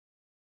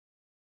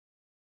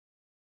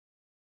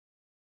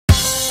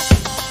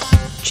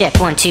Check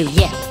 1, 2,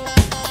 yeah.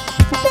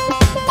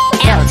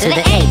 L to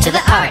the A to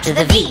the R to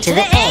the V to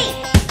the A.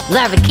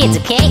 Larva kids,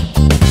 okay?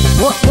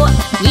 What,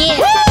 yeah.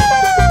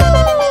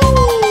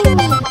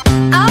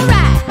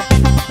 Alright,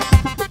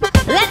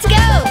 let's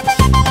go.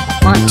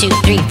 1, 2,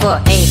 3, 4,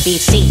 A, B,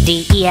 C,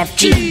 D, E, F,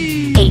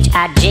 G, H,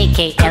 I, J,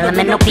 K, L, M,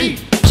 N, O, P,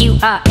 Q,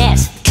 R,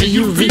 S, T,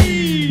 U,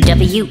 V,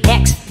 W,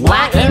 X,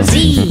 Y, and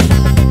Z.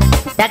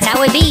 That's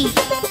how it be.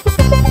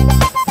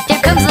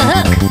 Here comes the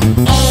hook.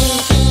 A,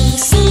 B,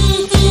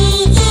 C, D,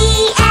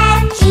 E,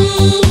 F, G,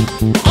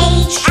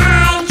 H, I,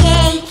 J,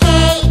 K,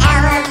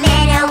 L, M,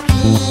 N, O, P,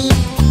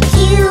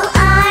 Q,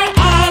 R,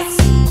 S,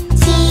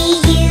 T,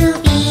 U,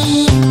 V,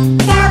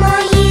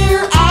 W,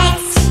 X,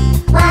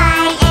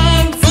 Y,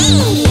 and Z.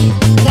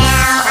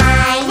 Now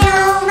I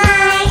know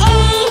my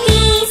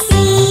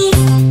ABCs.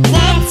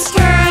 Next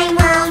time,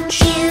 won't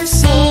you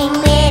sing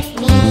with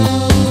me?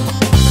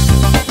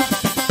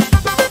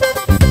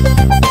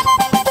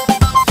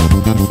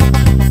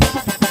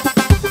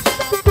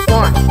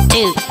 1,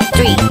 2,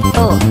 3,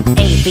 4,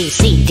 A, B, C,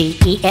 D,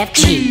 E, F,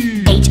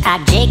 G, H, I,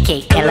 J,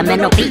 K, L, M,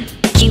 N, O, P,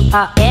 Q,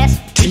 R, S,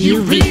 T,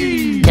 U,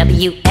 V,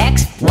 W,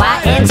 X,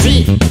 Y, and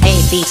Z.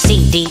 A, B,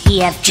 C, D,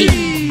 E, F, G,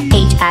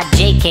 H, I,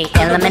 J, K,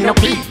 L, M, N, O,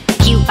 P,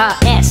 Q, R,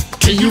 S,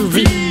 T, U,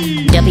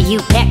 V, W,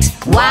 X,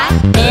 Y,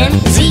 and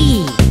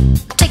Z.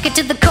 Take it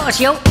to the chorus,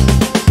 yo.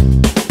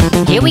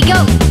 Here we go.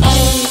 A,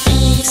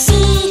 B,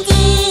 C, D,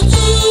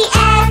 E,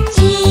 F, G,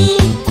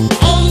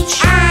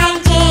 H, I,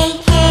 J,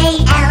 K,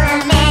 L,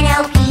 M, N,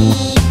 O, P,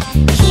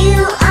 Q,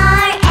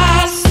 R,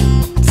 S,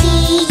 T,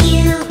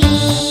 U, V,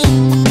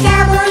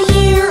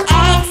 W,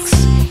 X,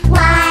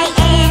 Y,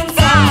 and Z.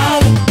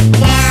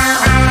 Now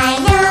I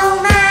know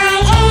my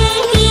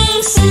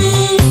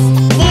ABCs.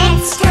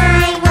 Next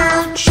time,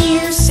 won't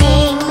you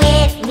sing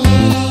with me?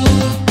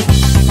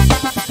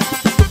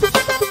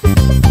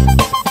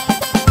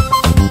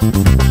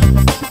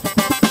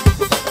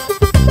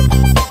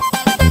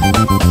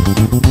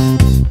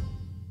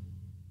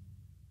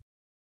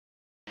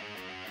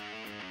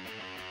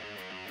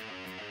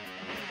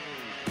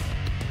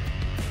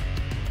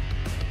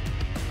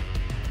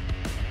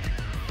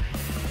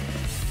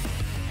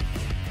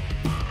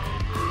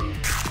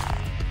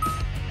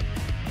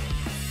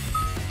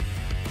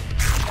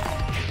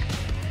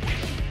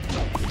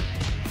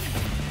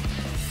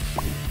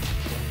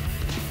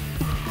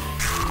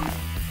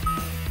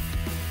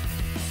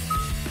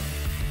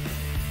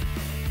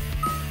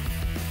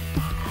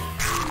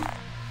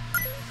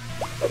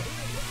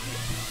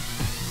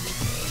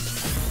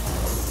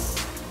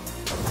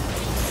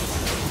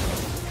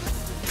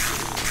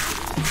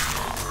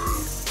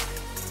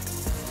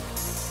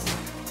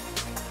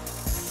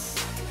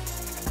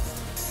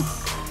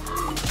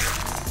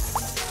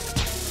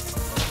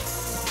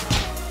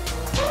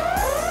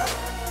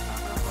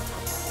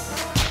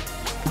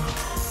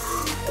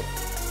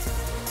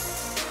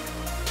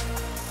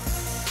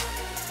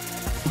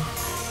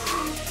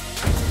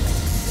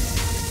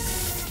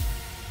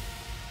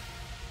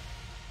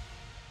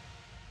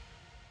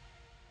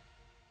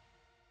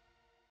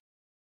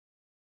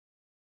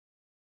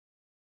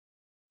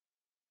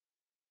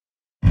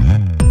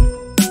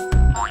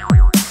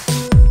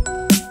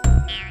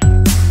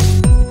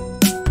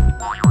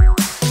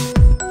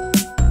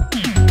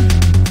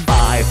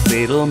 5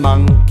 little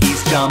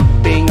monkeys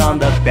jumping on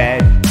the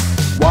bed.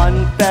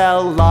 One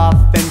fell off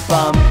and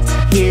bumped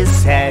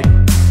his head.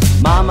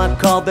 Mama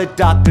called the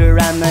doctor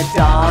and the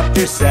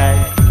doctor said,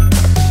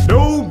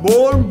 No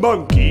more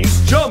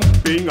monkeys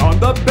jumping on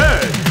the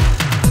bed.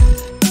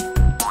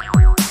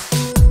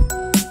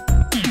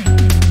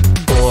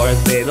 4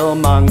 little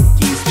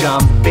monkeys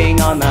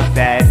jumping on the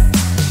bed.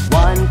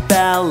 One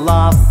fell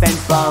off and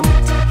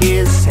bumped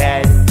his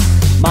head.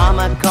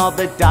 Mama called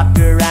the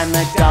doctor and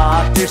the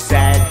doctor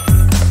said,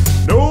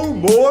 No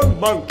more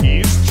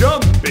monkeys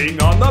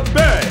jumping on the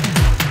bed.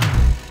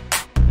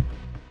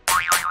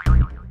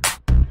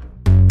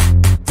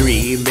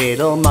 3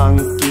 little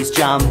monkeys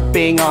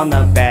jumping on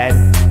the bed.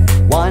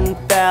 One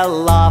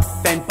fell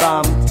off and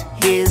bumped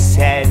his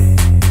head.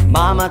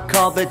 Mama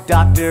called the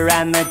doctor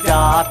and the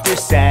doctor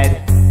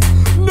said,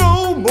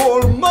 No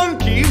more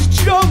monkeys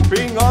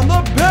jumping on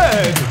the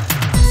bed.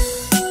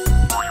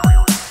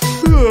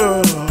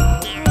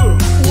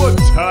 What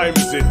time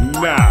is it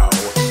now?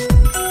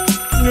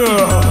 2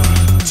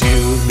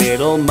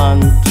 little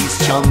monkeys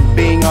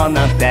jumping on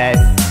the bed.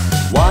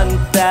 One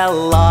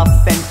fell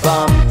off and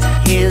bumped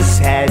his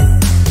head.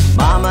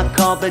 Mama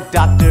called the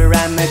doctor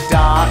and the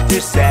doctor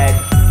said,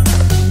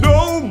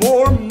 No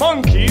more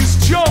monkeys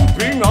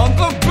jumping on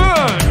the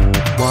bed.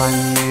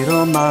 1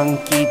 little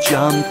monkey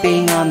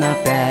jumping on the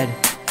bed.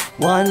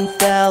 One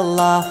fell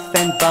off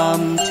and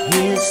bumped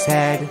his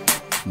head.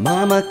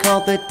 Mama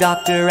called the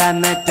doctor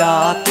and the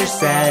doctor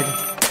said,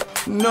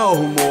 No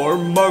more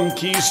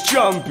monkeys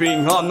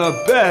jumping on the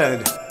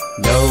bed.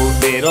 No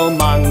little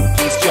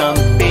monkeys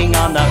jumping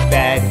on the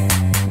bed.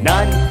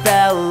 None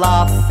fell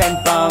off and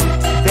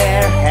bumped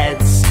their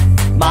heads.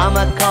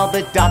 Mama called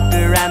the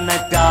doctor and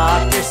the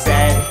doctor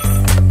said,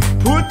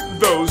 Put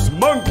those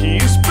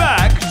monkeys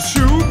back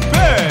to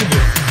bed.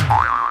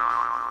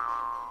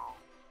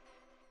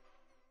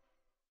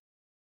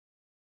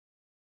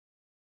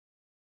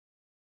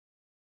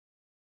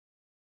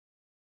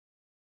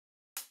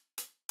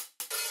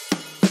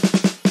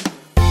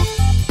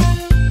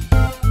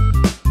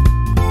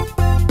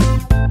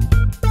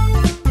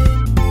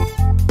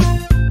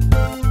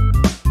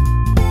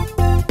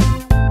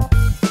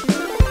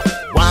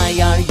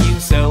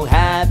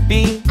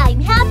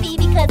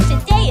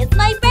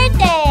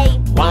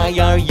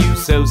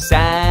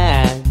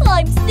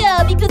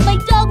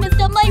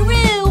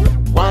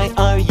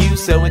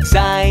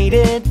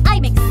 excited?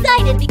 I'm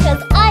excited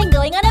because I'm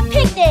going on a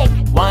picnic.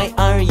 Why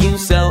are you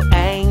so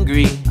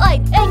angry?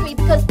 I'm angry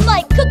because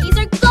my cookies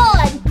are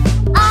gone.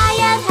 I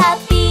am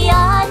happy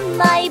on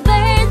my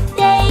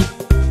birthday.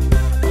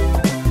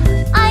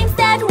 I'm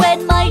sad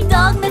when my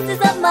dog messes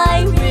up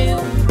my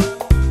room.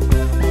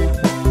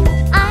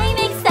 I'm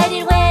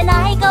excited when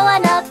I go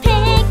on a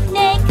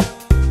picnic.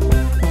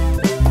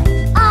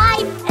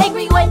 I'm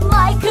angry when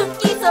my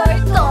cookies are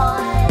gone.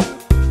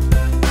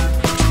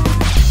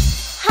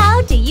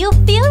 How do you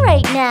feel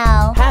right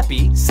now?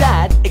 Happy,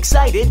 sad,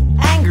 excited,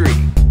 angry.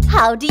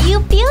 How do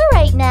you feel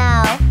right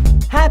now?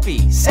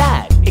 Happy,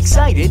 sad,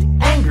 excited,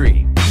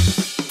 angry.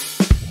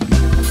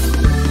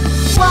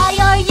 Why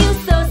are you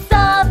so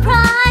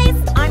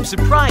surprised? I'm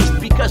surprised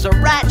because a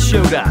rat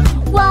showed up.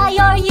 Why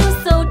are you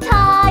so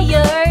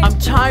tired? I'm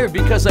tired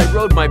because I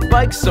rode my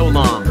bike so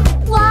long.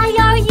 Why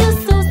are you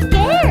so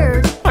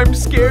scared? I'm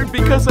scared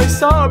because I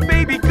saw a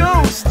baby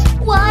ghost.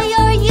 Why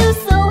are you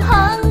so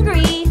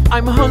hungry?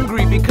 I'm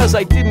hungry because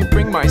I didn't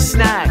bring my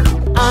snack.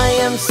 I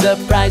am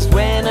surprised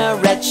when a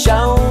rat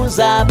shows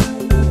up.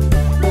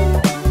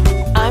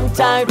 I'm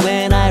tired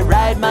when I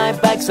ride my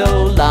bike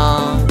so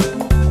long.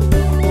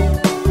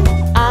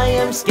 I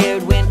am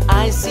scared when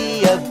I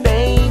see a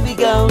baby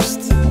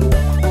ghost.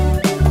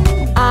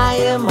 I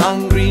am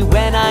hungry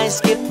when I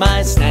skip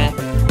my snack.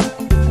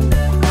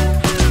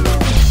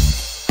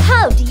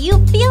 How do you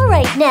feel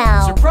right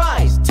now?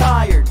 Surprised,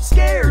 tired,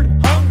 scared,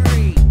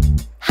 hungry.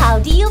 How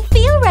do you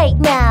feel right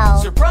now?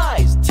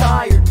 Surprised,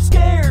 tired,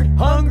 scared,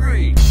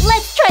 hungry.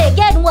 Let's try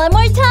again one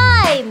more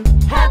time.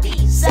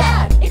 Happy,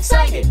 sad,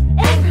 excited,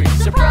 angry,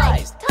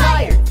 surprised,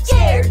 tired,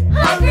 scared,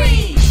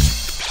 hungry.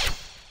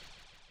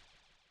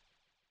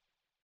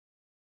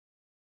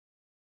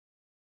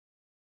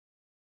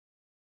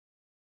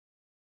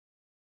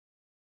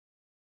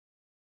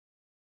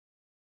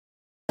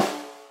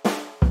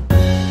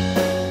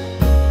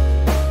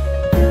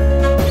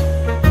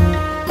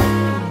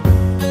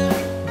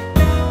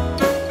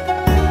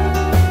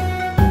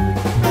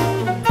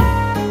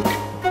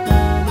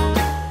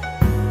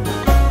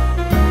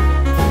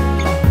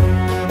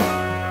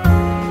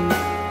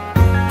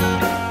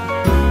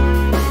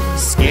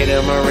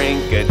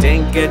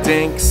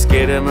 Skidamarinka-dink,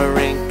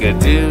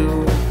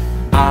 skidamarinka-doo.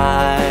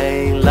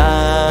 I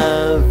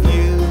love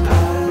you.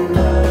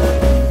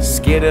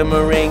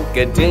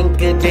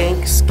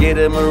 Skidamarinka-dink-a-dink,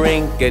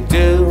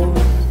 skidamarinka-doo.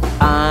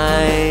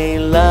 I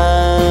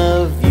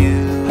love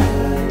you.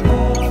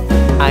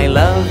 I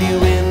love you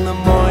in the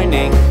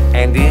morning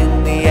and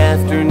in the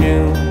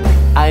afternoon.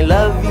 I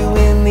love you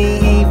in the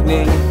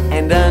evening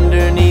and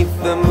underneath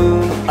the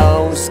moon.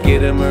 Oh,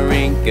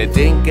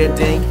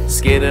 skidamarinka-dink-a-dink,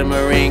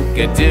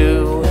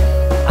 skidamarinka-doo.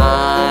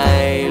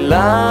 I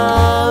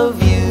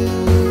love you.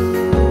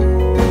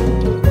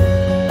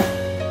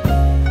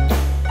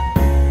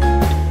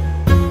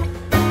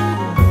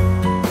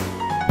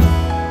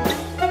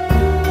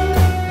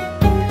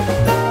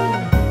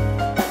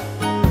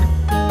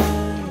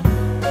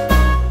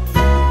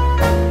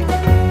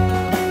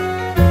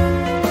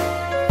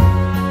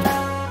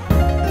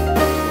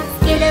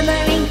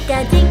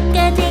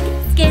 Skidamarinka-dink-a-dink,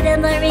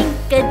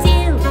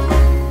 skidamarinka-doo.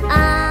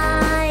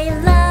 I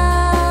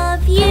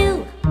love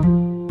you.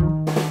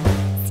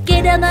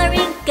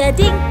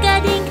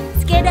 Skidamarinka-dink-a-dink,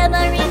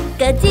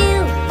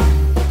 skidamarinka-doo.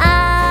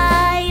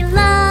 I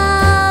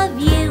love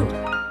you.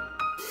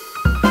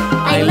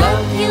 I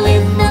love you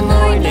in the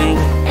morning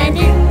and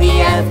in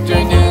the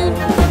afternoon.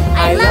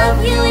 I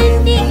love you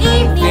in the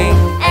evening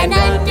and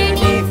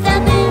underneath the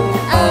moon.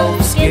 Oh,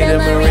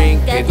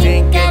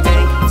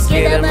 skidamarinka-dink-a-dink,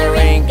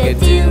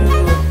 skidamarinka-doo.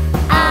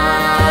 I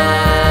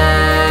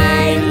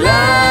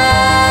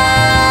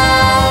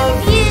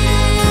love you.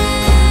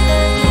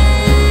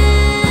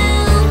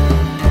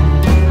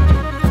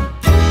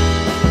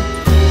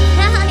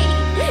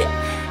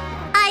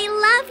 I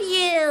love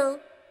you.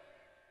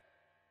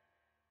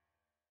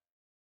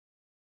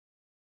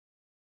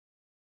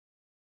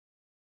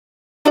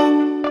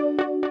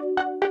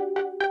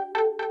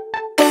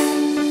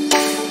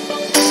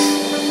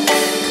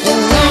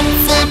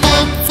 Itsy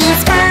bitsy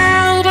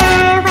spider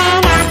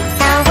went up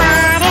the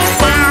water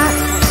spout.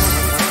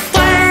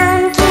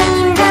 Down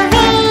came the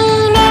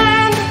rain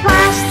and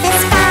washed the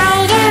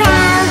spider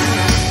out.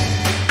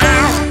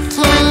 Out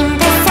came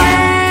the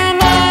sun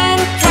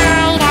and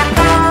dried up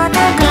all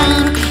the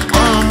rain.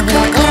 And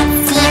the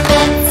itsy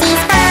bitsy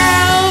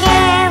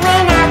spider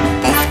went up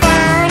the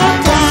spout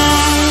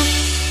again.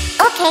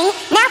 Okay,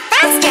 now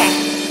faster!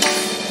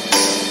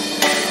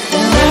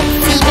 The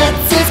itsy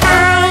bitsy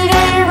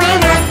spider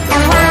went up the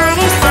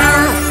water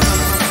spout.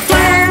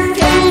 Down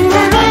came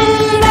the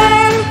rain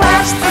and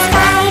washed the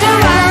spider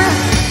out.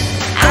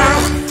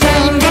 Out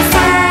came the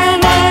sun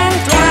and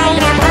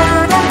dried up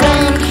all the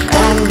rain.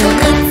 And the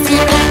itsy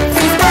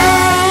bitsy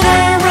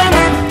spider went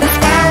up the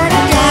spout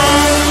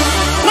again.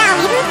 Now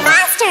even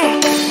faster!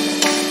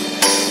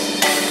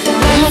 The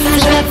itsy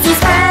bitsy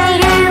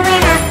spider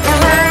went up the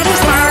water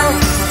spout.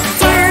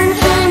 Down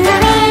came the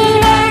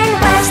rain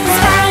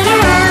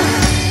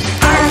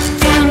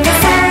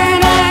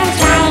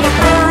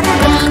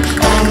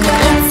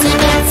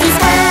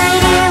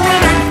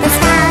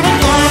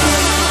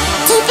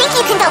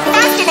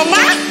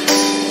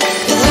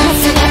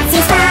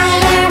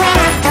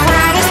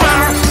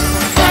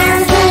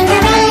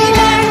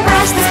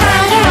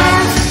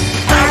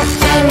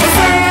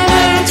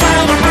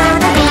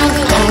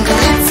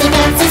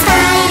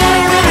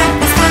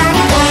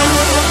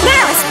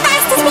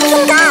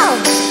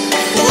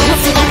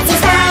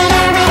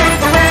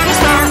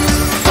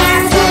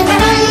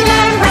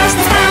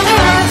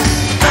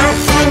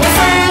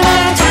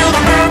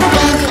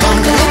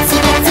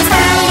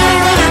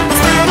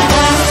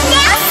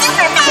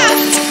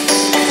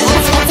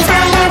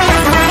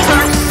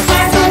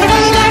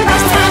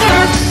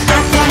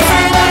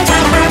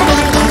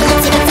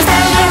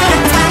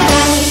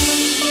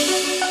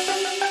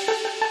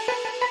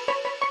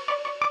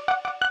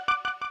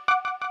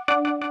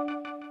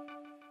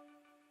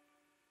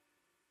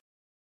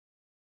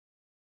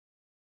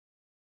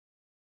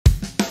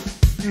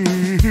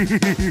When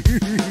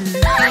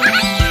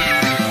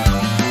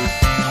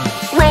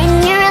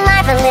you're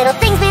alive, the little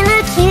things may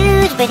look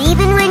huge, but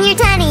even when you're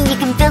tiny, you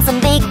can fill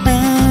some big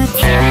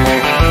boots.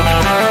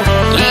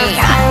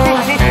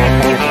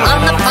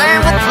 On the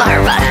farm with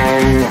Larva.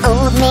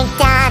 Old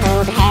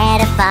MacDonald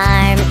had a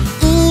farm,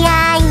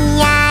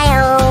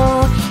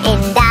 E-I-E-I-O.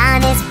 And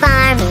on his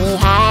farm he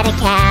had a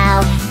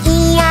cow,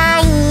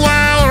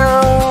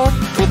 E-I-E-I-O.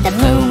 With a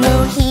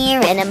moo-moo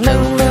here and a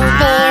moo-moo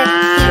there,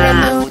 here a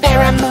moo,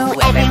 there a moo,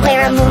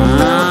 everywhere a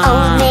moo-moo.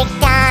 Old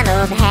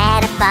MacDonald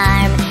had a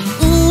farm,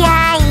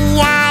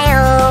 E-I-E-I-O.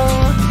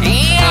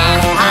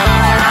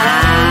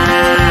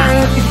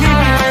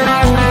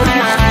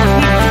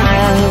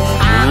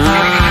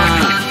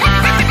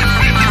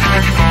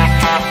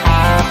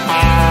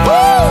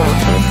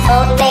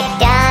 Old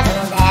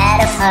MacDonald had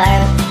a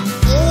farm,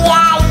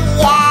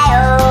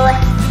 E-I-E-I-O.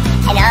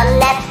 And on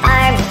that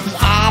farm he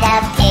had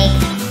a pig,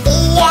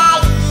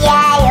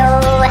 E-I-E-I-O.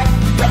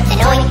 With an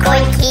oink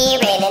oink here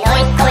and an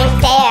oink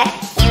oink there,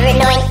 here an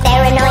oink,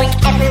 there an oink,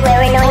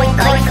 everywhere an oink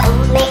oink.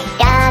 Old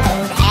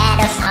MacDonald had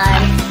a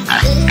farm,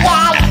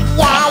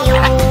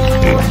 E-I-E-I-O.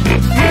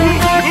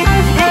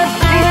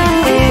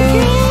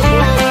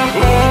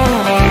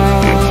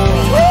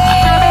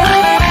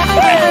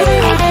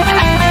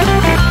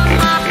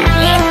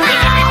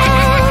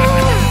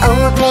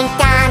 Old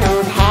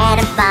MacDonald had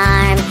a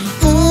farm,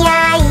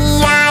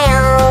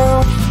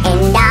 E-I-E-I-O.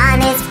 And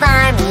on his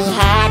farm he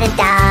had a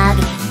dog,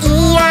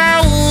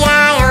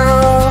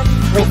 E-I-E-I-O.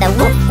 With a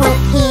woof woof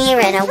here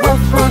and a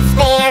woof woof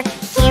there,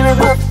 here a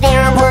woof,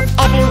 there a woof,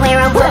 everywhere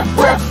a woof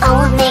woof.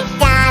 Old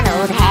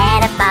MacDonald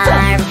had a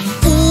farm,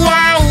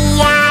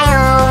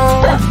 E-I-E-I-O.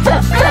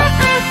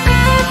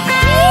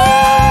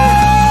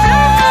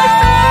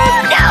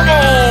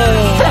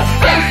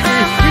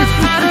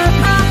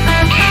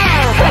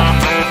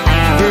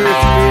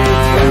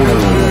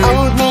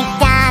 Old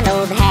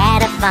MacDonald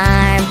had a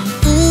farm,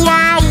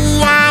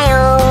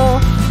 E-I-E-I-O.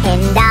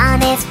 And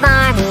on his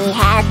farm he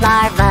had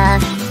Larva,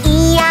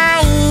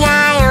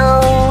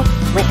 E-I-E-I-O.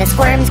 With a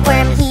squirm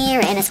squirm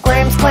here and a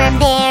squirm squirm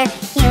there,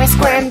 here a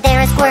squirm,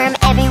 there a squirm,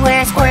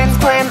 everywhere a squirm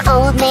squirm.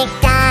 Old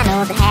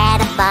MacDonald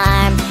had a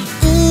farm,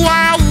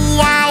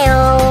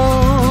 E-I-E-I-O.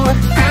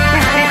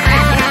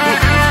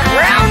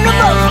 Round the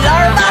boat,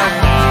 Larva.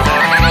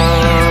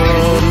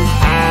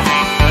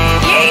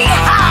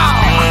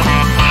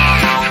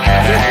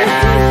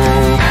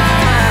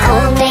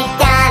 Old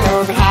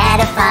MacDonald had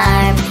a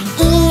farm,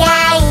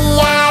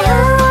 E-I-E-I-O.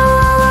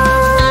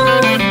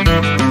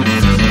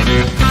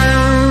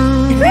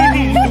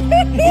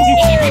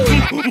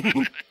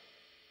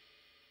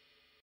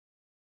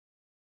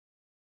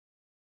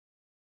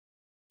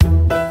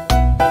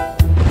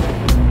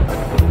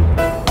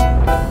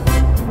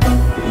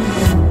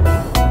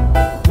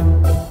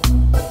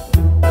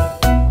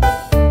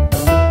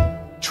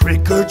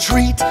 Trick or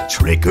treat,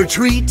 trick or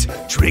treat,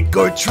 trick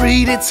or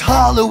treat, it's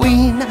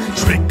Halloween.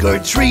 Trick or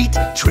treat,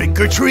 trick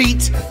or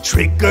treat,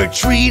 trick or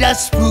treat, a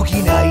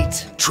spooky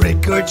night.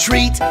 Trick or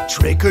treat,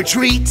 trick or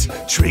treat,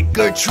 trick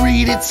or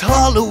treat, it's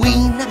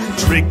Halloween.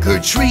 Trick or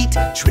treat,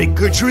 trick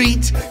or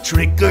treat,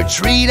 trick or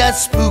treat, a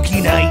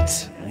spooky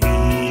night.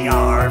 We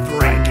are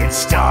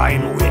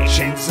Frankenstein, witch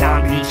and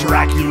zombie,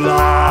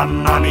 Dracula,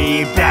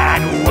 mummy,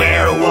 bat,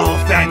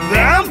 werewolf, and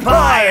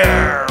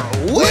vampire.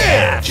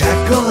 With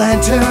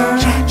Jack-o'-lantern,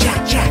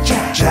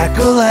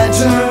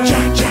 Jack-o'-lantern,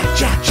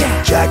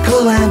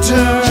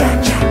 Jack-o'-lantern.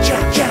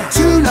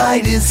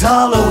 Tonight is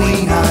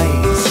Halloween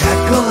night.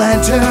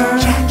 Jack-o'-lantern,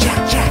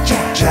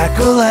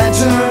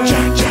 Jack-o'-lantern,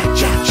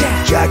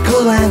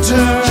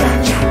 Jack-o'-lantern.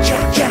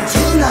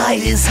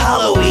 Tonight is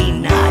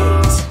Halloween night.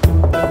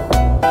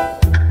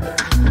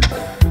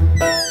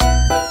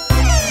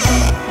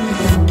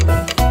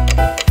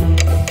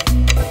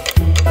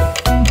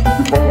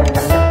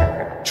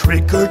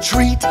 Trick or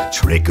treat,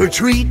 trick or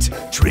treat,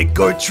 trick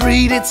or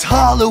treat, it's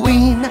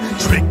Halloween.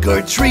 Trick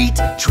or treat,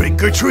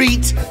 trick or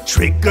treat,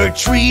 trick or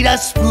treat, a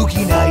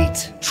spooky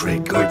night.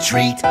 Trick or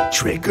treat,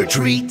 trick or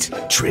treat,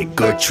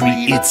 trick or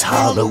treat, it's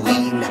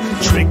Halloween.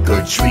 Trick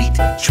or treat,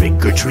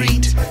 trick or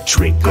treat,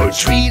 trick or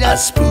treat, a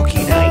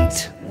spooky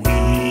night.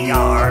 We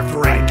are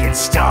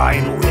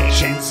Frankenstein,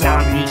 witch and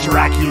zombie,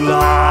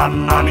 Dracula,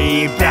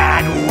 mummy,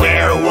 bat,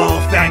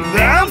 werewolf, and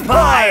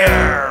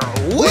vampire.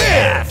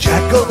 With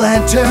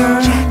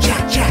Jack-o'-lantern,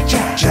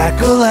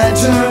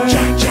 Jack-o'-lantern,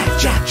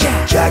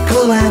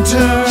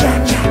 Jack-o'-lantern.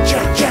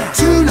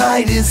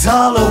 Tonight is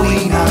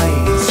Halloween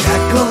night.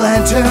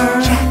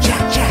 Jack-o'-lantern,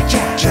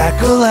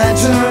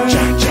 Jack-o'-lantern,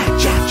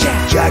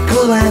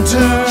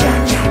 Jack-o'-lantern.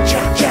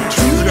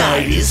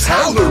 Tonight is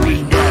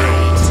Halloween night.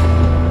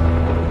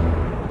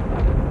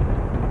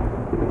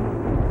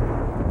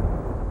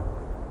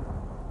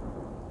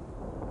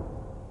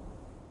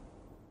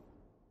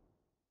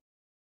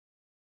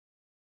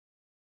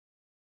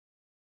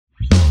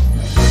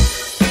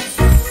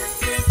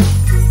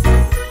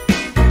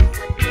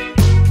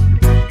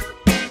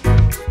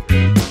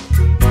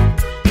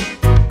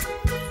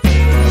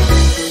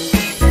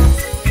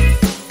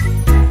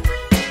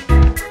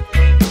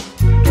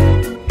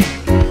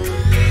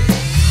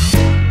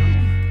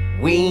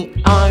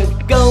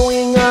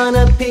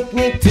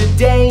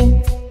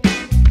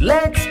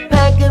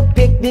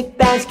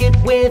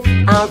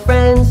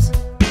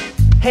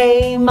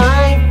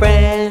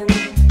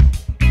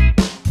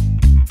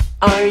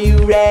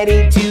 you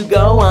ready to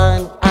go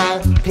on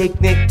a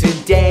picnic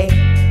today?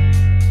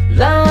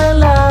 La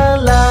la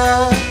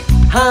la,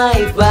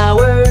 hi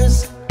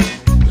flowers.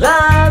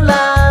 La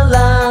la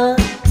la,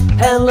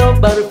 hello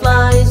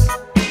butterflies.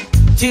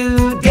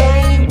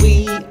 Today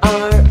we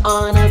are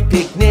on a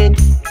picnic.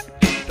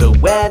 The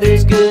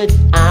weather's good,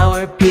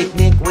 our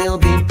picnic will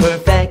be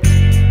perfect.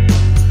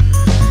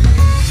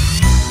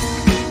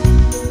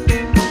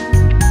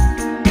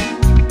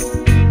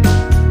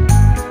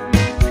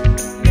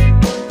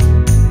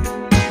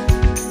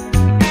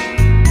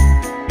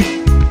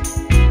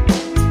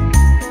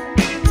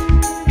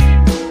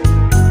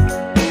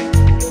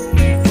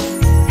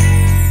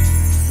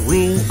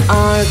 We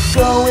are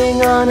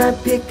going on a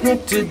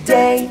picnic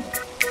today.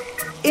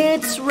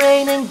 It's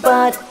raining,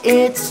 but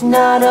it's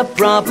not a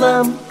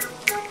problem.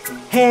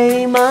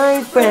 Hey,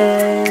 my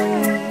friend,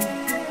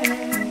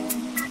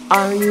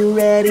 are you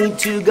ready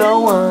to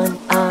go on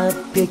a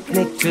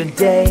picnic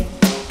today?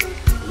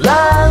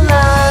 La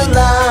la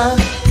la,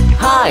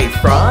 hi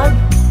frog.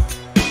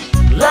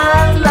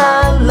 La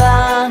la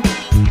la,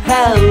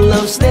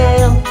 hello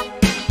snail.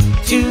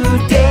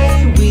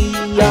 Today we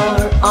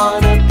are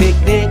on a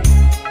picnic.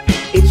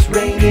 It's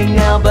raining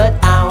now, but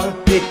our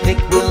picnic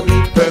will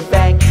be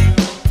perfect.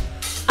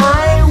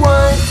 I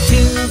want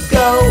to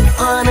go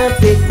on a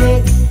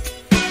picnic.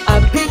 A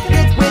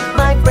picnic with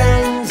my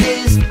friends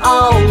is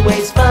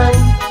always fun.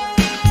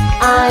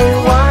 I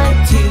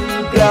want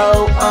to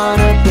go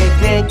on a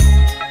picnic.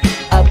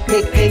 A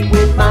picnic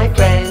with my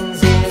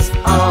friends is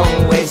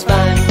always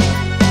fun.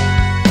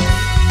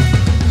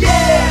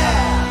 Yeah!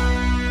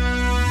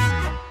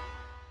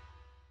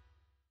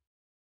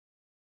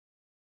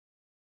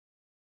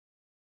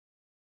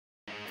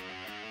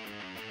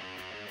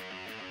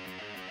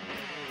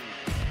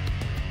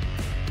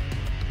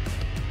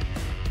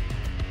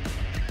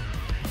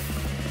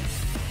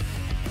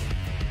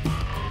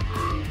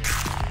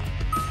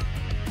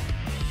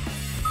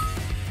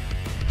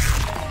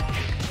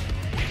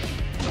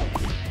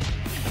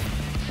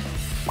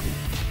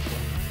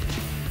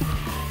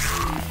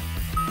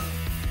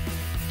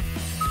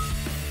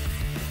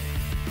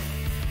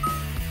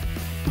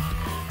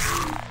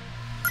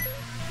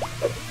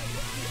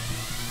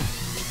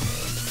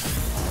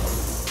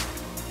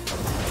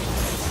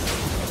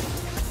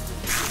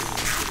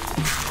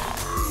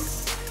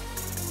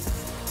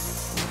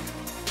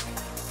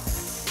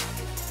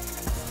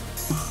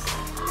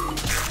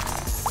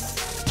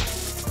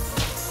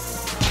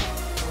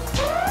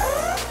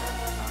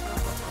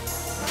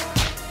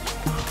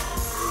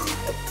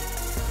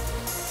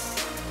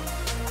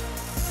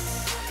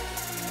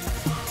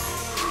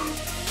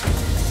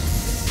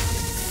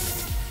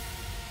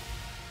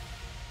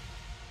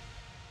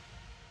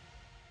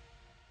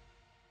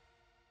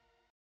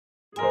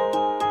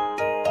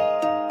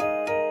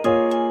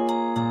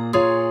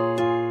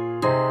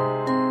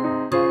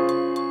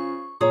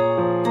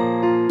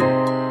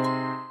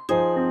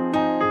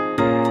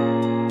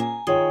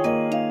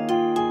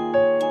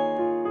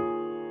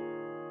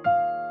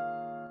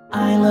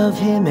 I love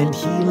him and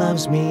he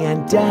loves me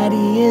and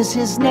Daddy is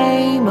his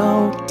name.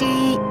 Oh,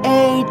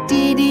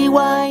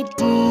 D-A-D-D-Y,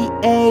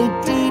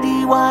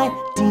 D-A-D-D-Y,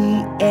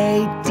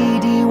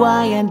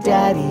 D-A-D-D-Y, and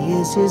Daddy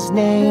is his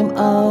name.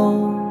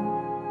 Oh.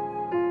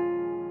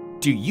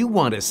 Do you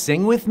want to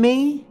sing with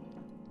me?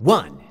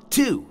 1,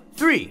 2,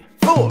 3,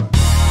 4.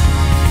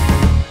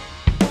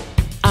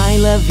 I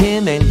love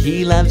him and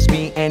he loves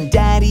me and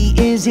Daddy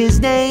is his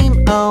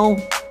name. Oh,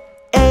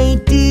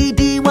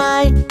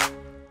 A-D-D-Y,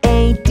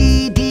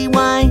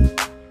 A-D-D-Y,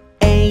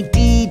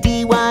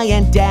 A-D-D-Y,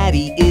 and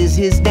Daddy is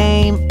his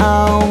name.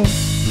 Oh.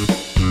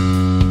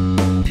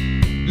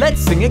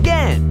 Let's sing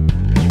again.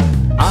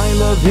 I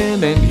love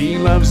him and he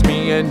loves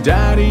me and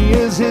Daddy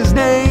is his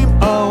name.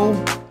 Oh.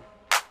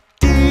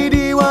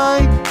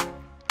 D-D-Y,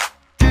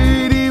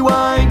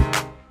 D-D-Y,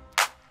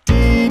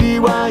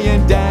 D-D-Y,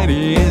 and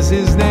Daddy is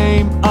his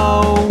name.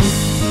 Oh.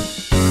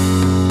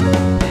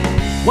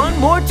 One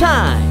more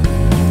time.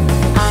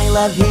 I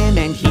love him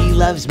and he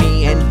loves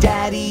me and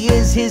Daddy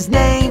is his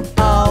name.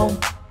 Oh.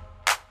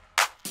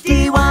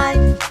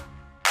 D-Y,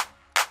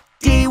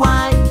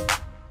 D-Y,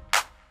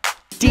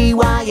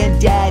 D-Y, and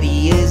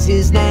Daddy is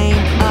his name.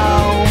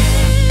 Oh.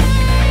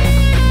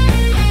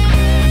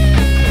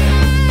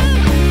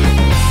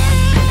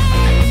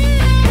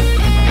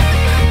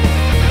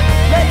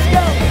 Let's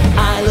go!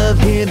 I love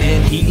him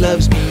and he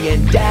loves me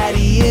and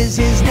Daddy is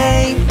his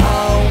name.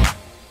 Oh.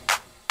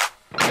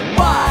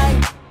 Why?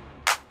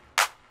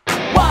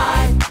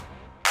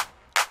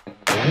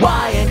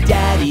 Why, and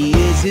Daddy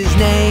is his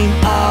name.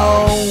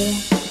 Oh.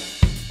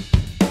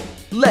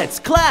 Let's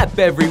clap,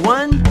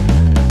 everyone.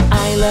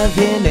 I love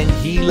him and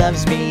he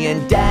loves me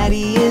and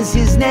Daddy is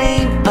his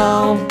name.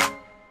 Oh.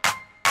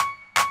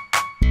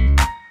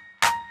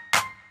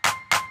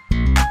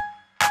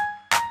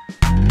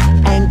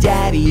 And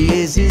Daddy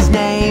is his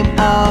name.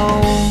 Oh.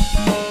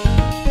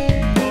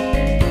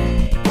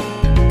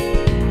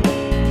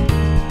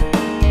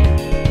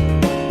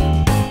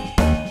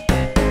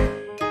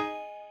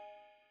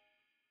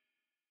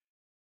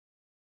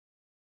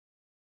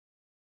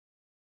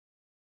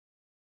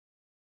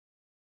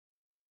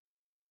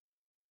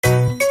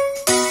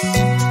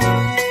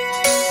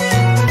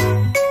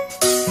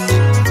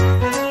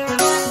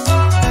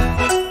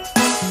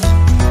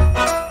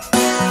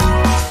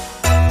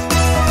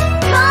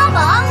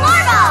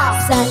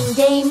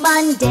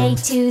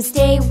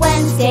 Tuesday,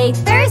 Wednesday,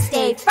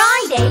 Thursday,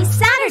 Friday,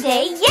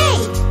 Saturday,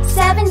 yay!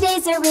 7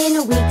 days are in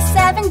a week,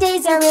 7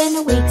 days are in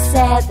a week,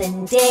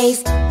 7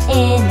 days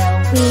in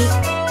a week.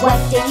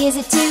 What day is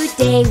it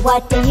today?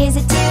 What day is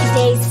it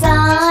today?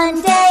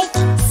 Sunday,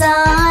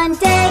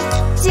 Sunday,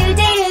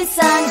 today is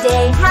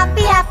Sunday.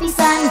 Happy, happy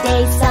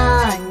Sunday,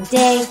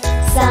 Sunday,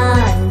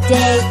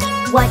 Sunday.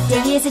 What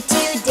day is it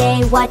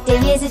today? What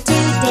day is it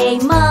today?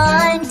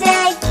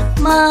 Monday,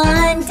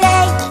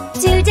 Monday,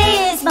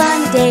 today is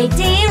Monday.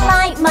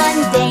 Daylight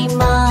Monday,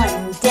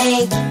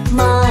 Monday,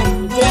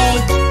 Monday.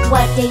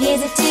 What day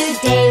is it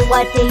today?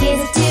 What day is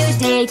it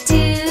today?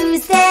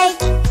 Tuesday,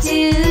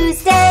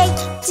 Tuesday,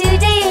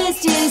 today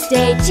is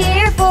Tuesday.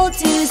 Cheerful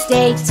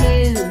Tuesday,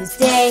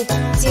 Tuesday,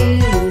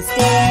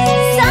 Tuesday.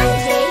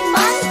 Sunday,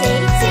 Monday,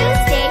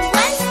 Tuesday,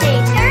 Wednesday,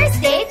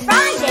 Thursday,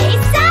 Friday,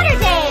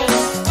 Saturday.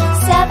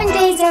 7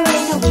 days are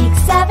in a week,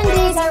 7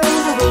 days are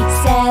in a week,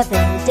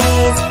 7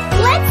 days.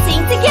 Let's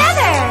sing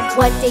together.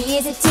 What day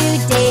is it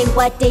today?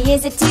 What day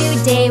is it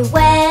today?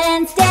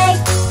 Wednesday,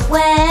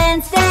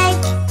 Wednesday,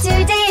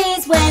 today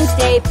is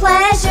Wednesday.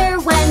 Pleasure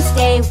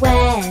Wednesday,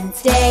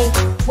 Wednesday,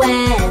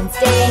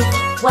 Wednesday.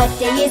 What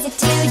day is it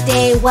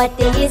today? What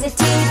day is it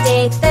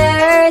today?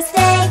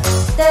 Thursday,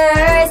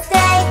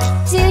 Thursday,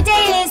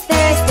 today is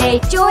Thursday.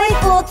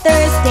 Joyful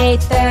Thursday,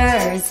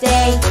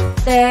 Thursday,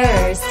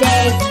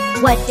 Thursday.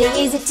 What day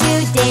is it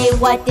today?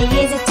 What day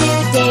is it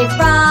today?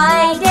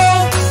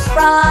 Friday,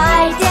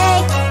 Friday,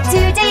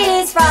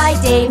 today is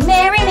Friday.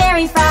 Merry,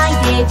 merry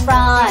Friday,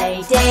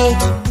 Friday,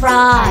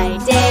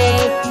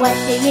 Friday. What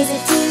day is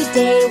it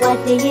today?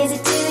 What day is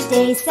it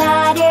today?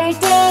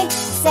 Saturday,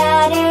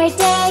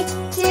 Saturday,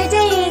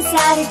 today is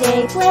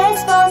Saturday.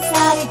 Blissful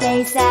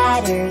Saturday,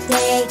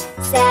 Saturday,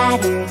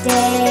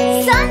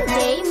 Saturday.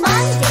 Sunday,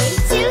 Monday,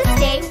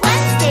 Tuesday,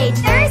 Wednesday,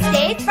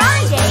 Thursday,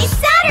 Friday,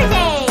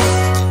 Saturday.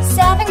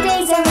 7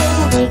 days are in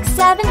a week,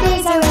 7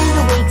 days are in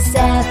a week,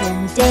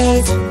 7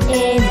 days.